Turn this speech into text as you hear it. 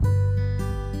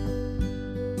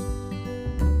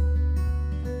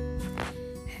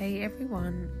Hey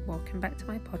everyone, welcome back to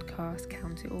my podcast,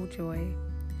 Count It All Joy.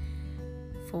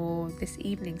 For this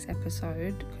evening's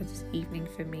episode, because it's evening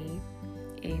for me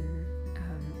in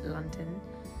London,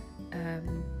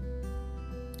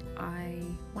 I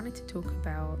wanted to talk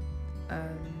about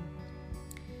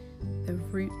the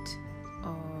root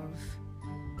of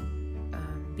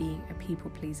being a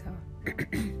people pleaser.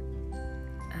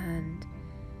 And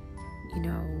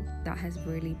that has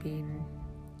really been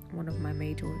one of my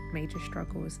major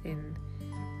struggles in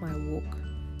my walk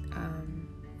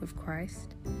with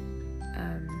Christ.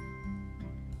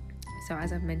 So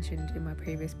as I've mentioned in my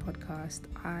previous podcast,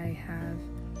 I have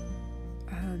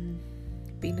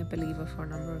been a believer for a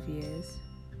number of years,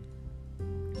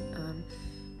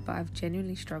 but I've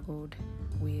genuinely struggled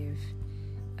with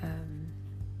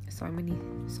so many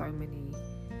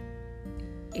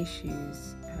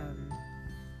issues,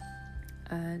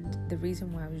 and the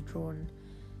reason why I was drawn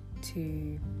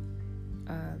to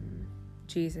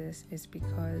Jesus is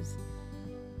because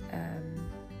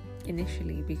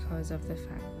initially because of the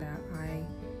fact that I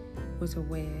was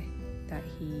aware that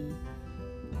he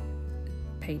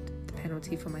paid the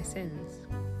penalty for my sins.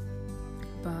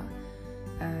 But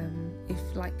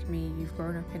if, like me, you've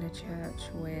grown up in a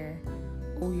church where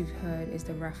all you've heard is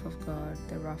the wrath of God,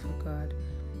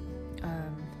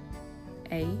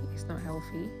 it's not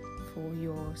healthy for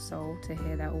your soul to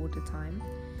hear that all the time,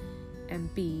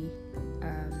 and B,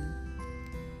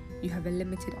 you have a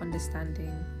limited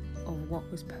understanding of what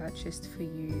was purchased for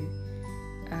you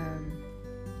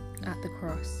at the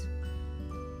cross.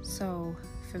 So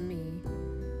for me,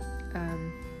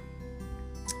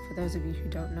 for those of you who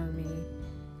don't know me,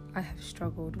 I have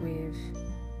struggled with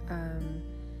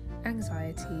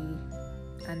anxiety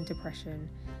and depression,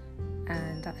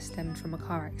 and that stemmed from a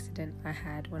car accident I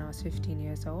had when I was 15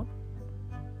 years old.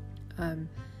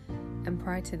 And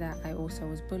prior to that, I also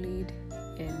was bullied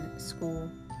in school.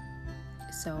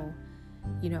 So,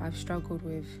 I've struggled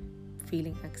with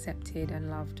feeling accepted and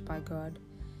loved by God.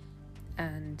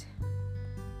 And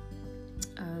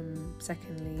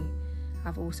secondly,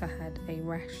 I've also had a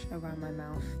rash around my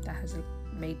mouth that has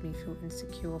made me feel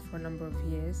insecure for a number of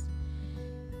years.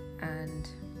 And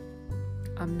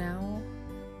I'm now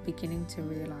beginning to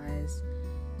realize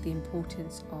the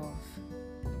importance of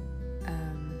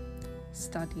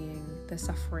studying the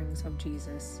sufferings of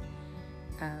Jesus,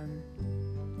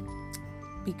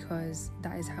 because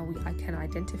that is how I can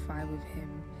identify with him.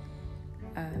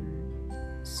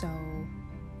 So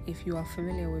if you are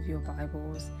familiar with your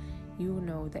Bibles, you will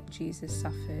know that Jesus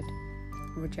suffered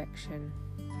rejection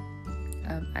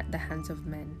at the hands of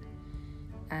men,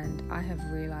 and I have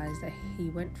realized that he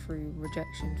went through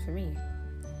rejection for me,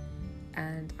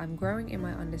 and I'm growing in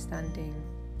my understanding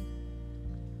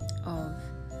of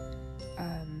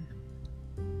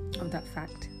that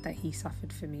fact that he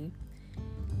suffered for me.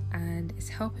 And it's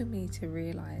helping me to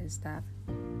realize that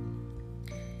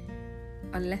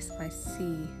unless I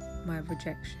see my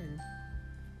rejection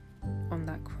on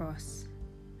that cross,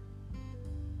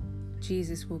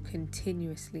 Jesus will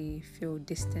continuously feel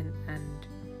distant and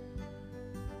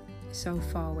so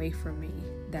far away from me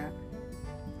that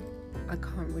I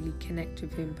can't really connect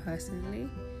with him personally.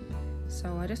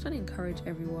 So I just want to encourage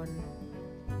everyone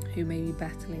who may be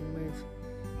battling with,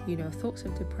 thoughts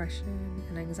of depression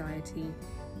and anxiety.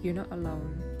 You're not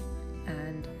alone,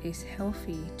 and it's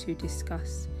healthy to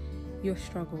discuss your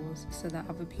struggles so that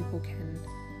other people can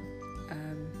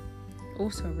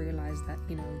also realize that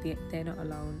they're not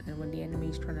alone. And when the enemy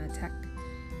is trying to attack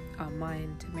our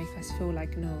mind to make us feel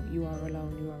like, no, you are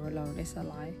alone, it's a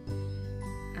lie.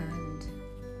 And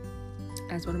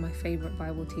as one of my favorite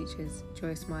Bible teachers,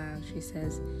 Joyce Meyer, she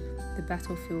says, the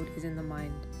battlefield is in the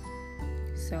mind.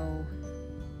 So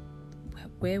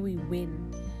where we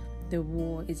win the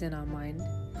war is in our mind.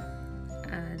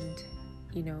 And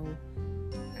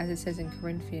as it says in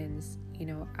Corinthians,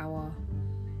 our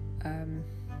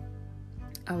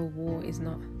war is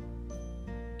not,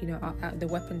 the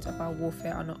weapons of our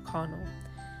warfare are not carnal,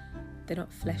 they're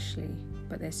not fleshly,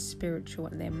 but they're spiritual,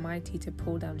 and they're mighty to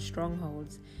pull down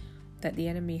strongholds that the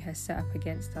enemy has set up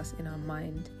against us in our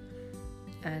mind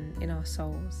and in our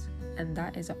souls. And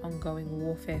that is an ongoing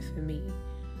warfare for me,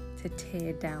 to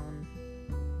tear down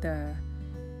the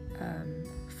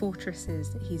fortresses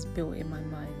that he's built in my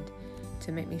mind,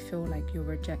 to make me feel like you're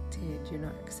rejected, you're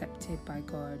not accepted by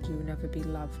God, you'll never be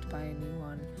loved by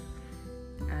anyone.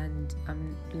 And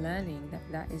I'm learning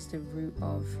that is the root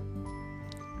of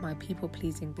my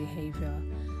people-pleasing behavior.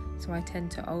 So I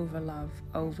tend to overlove,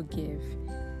 overgive,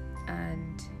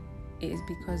 and it is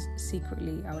because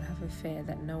secretly I would have a fear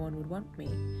that no one would want me.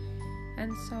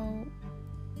 And so,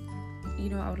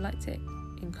 I would like to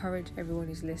encourage everyone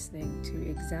who's listening to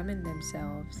examine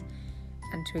themselves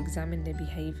and to examine their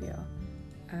behavior.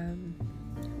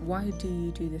 Why do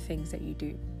you do the things that you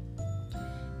do?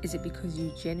 Is it because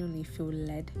you genuinely feel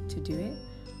led to do it?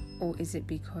 Or is it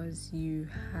because you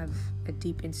have a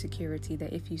deep insecurity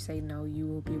that if you say no, you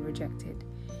will be rejected?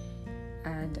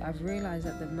 And I've realized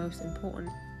that the most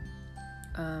important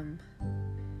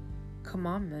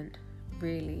commandment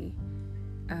really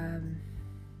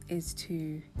is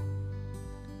to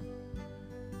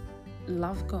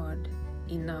love God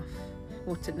enough,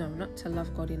 not to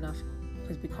love God enough,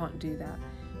 because we can't do that,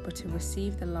 but to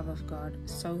receive the love of God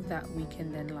so that we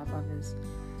can then love others.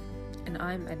 And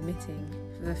I'm admitting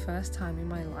for the first time in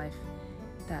my life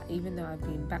that even though I've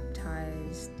been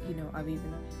baptized,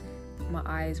 my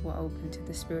eyes were open to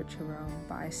the spiritual realm,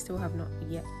 but I still have not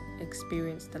yet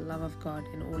experienced the love of God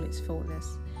in all its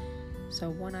fullness. So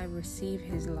when I receive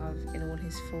his love in all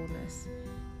his fullness,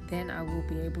 then I will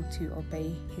be able to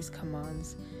obey his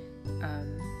commands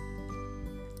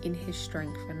in his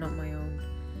strength and not my own.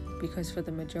 Because for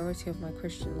the majority of my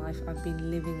Christian life, I've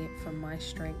been living it from my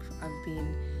strength. I've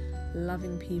been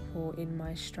loving people in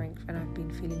my strength, and I've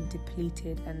been feeling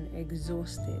depleted and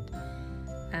exhausted.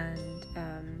 And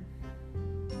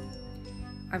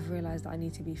I've realized that I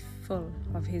need to be full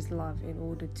of his love in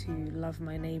order to love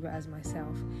my neighbor as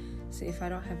myself. So if I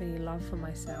don't have any love for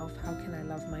myself, how can I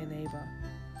love my neighbor?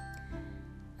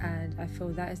 And I feel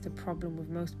that is the problem with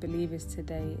most believers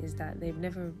today, is that they've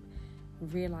never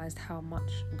realized how much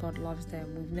God loves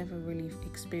them. We've never really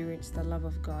experienced the love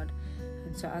of God,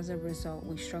 and so as a result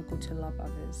we struggle to love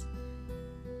others.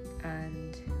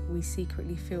 And we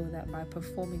secretly feel that by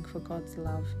performing for God's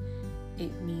love,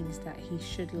 it means that he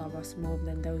should love us more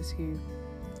than those who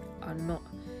are not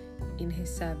in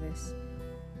his service.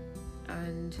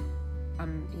 And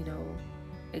I'm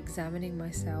examining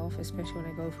myself, especially when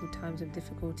I go through times of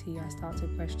difficulty. I start to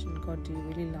question, God, do you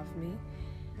really love me?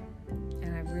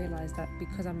 And I've realized that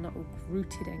because I'm not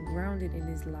rooted and grounded in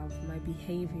his love, my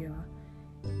behavior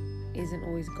isn't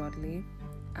always godly,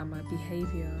 and my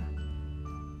behavior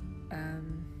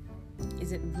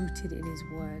isn't rooted in his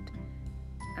word.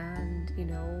 And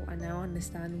I now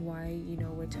understand why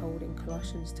we're told in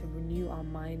Colossians to renew our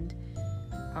mind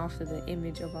after the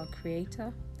image of our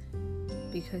Creator,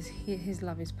 because his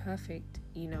love is perfect.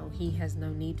 He has no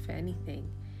need for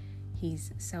anything.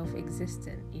 He's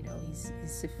self-existent. He's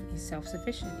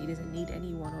self-sufficient. He doesn't need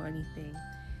anyone or anything.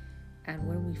 And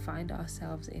when we find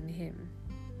ourselves in him,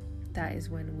 that is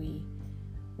when we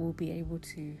will be able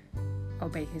to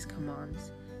obey his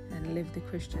commands and live the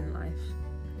Christian life.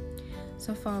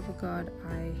 So Father God,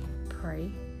 I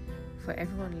pray for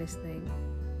everyone listening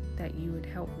that you would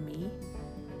help me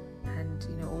and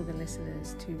all the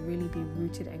listeners to really be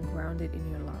rooted and grounded in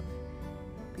your love.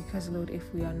 Because Lord, if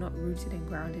we are not rooted and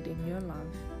grounded in your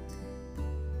love,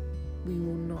 we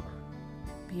will not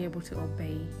be able to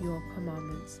obey your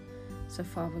commandments. So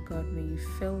Father God, may you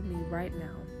fill me right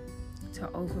now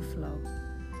to overflow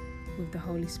with the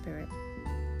Holy Spirit.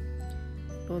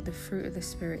 Lord, the fruit of the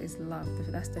Spirit is love.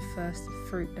 That's the first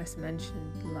fruit that's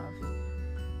mentioned, love.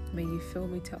 May you fill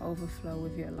me to overflow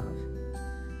with your love.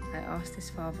 I ask this,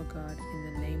 Father God,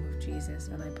 in the name of Jesus,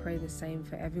 and I pray the same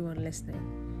for everyone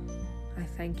listening. I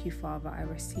thank you, Father. I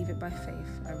receive it by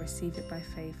faith. I receive it by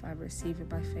faith. I receive it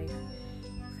by faith.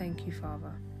 Thank you,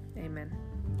 Father. Amen.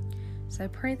 So I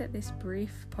pray that this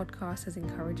brief podcast has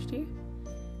encouraged you,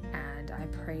 and I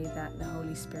pray that the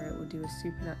Holy Spirit will do a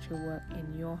supernatural work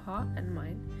in your heart and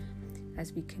mind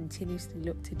as we continuously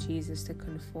look to Jesus to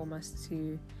conform us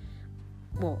to,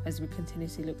 as we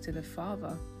continuously look to the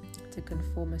Father to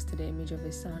conform us to the image of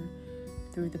his Son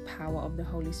through the power of the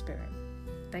Holy Spirit.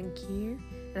 Thank you,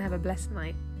 and have a blessed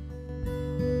night.